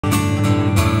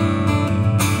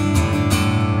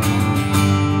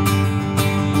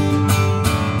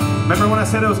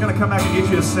said I was going to come back and get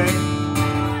you to sing.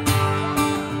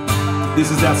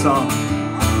 This is that song.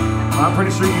 I'm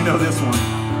pretty sure you know this one.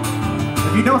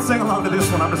 If you don't sing along to this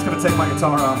one, I'm just going to take my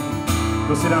guitar off,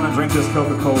 go sit down and drink this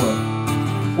Coca-Cola,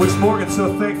 which Morgan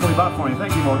so thankfully bought for me.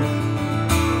 Thank you, Morgan.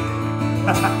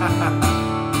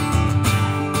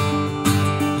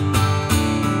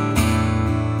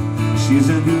 She's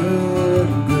a good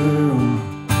girl,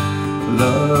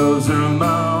 loves her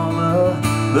mama,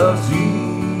 loves Jesus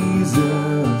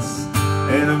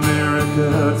and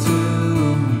America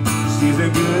too. She's a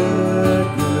good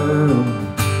girl,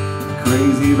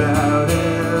 crazy about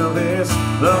Elvis,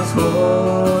 loves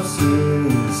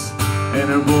horses and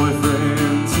her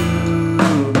boyfriend too.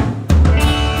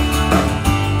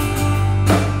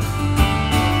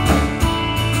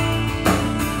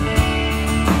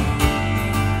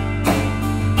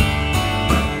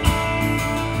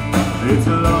 It's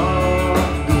a long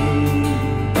day,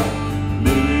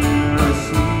 living in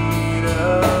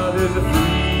Rosita. There's a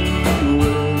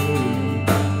freeway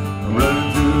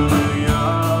running through the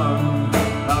yard.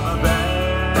 I'm a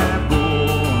bad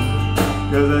boy,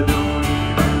 'cause I don't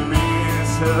even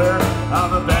miss her.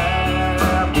 I'm a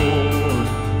bad boy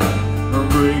for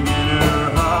breaking her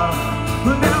heart,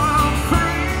 but now I'm free.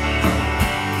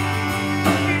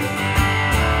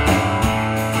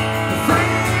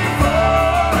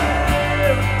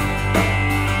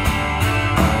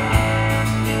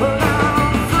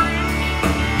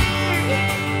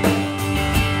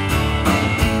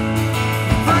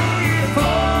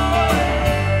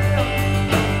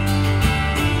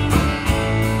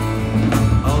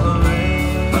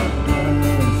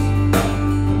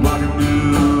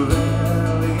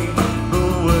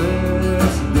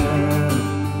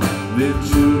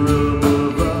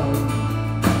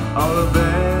 All the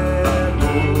bad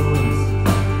boys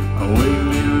are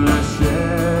waiting in the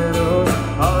shadows.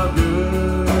 All the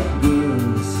good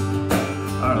girls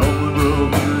are hoping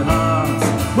broken hearts,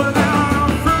 but now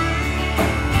I'm free.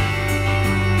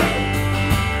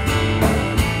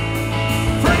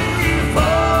 Free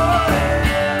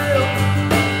forever.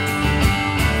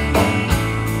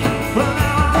 But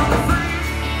now I'm free.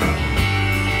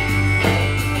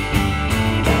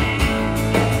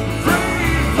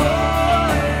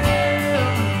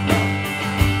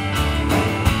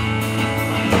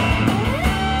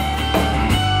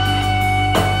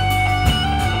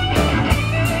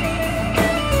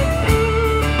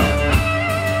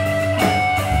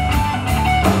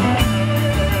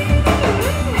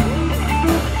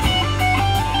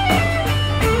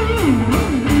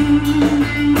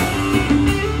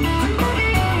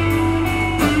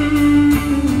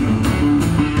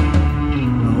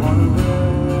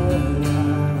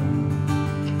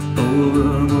 Over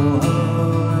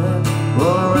Mulholland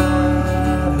or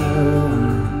at her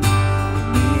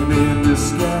name in the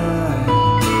sky,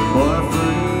 or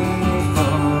free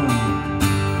fall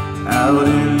out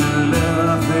in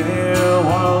nothing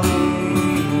while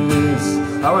leaving this.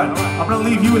 All right, I'm gonna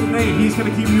leave you with Nate. He's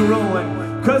gonna keep you rolling,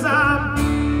 'cause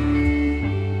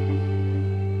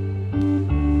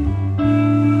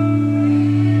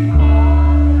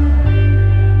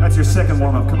that's your second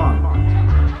warm-up. Come on.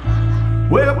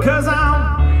 Well, 'cause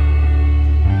oh,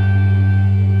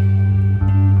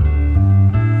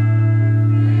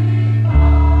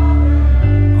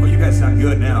 you guys sound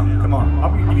good now. Come on,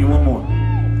 I'm gonna give you one more.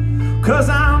 'Cause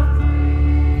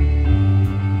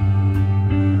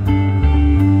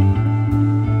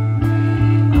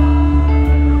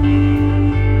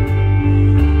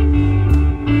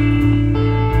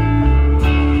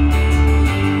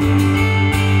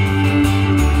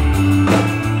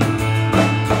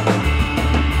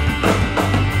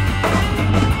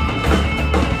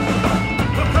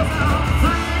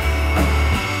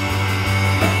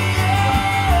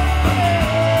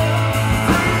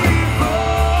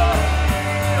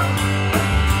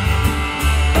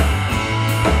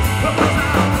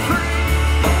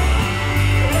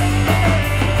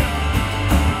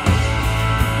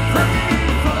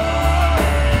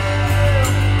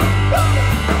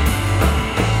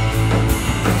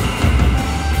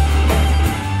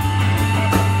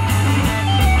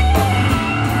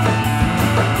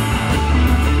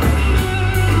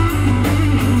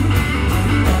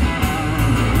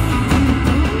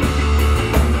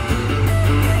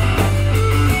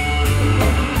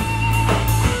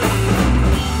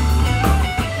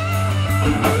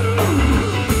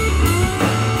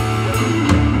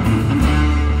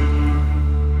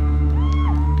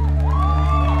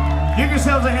give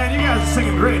yourselves a hand. You guys are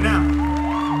singing great now.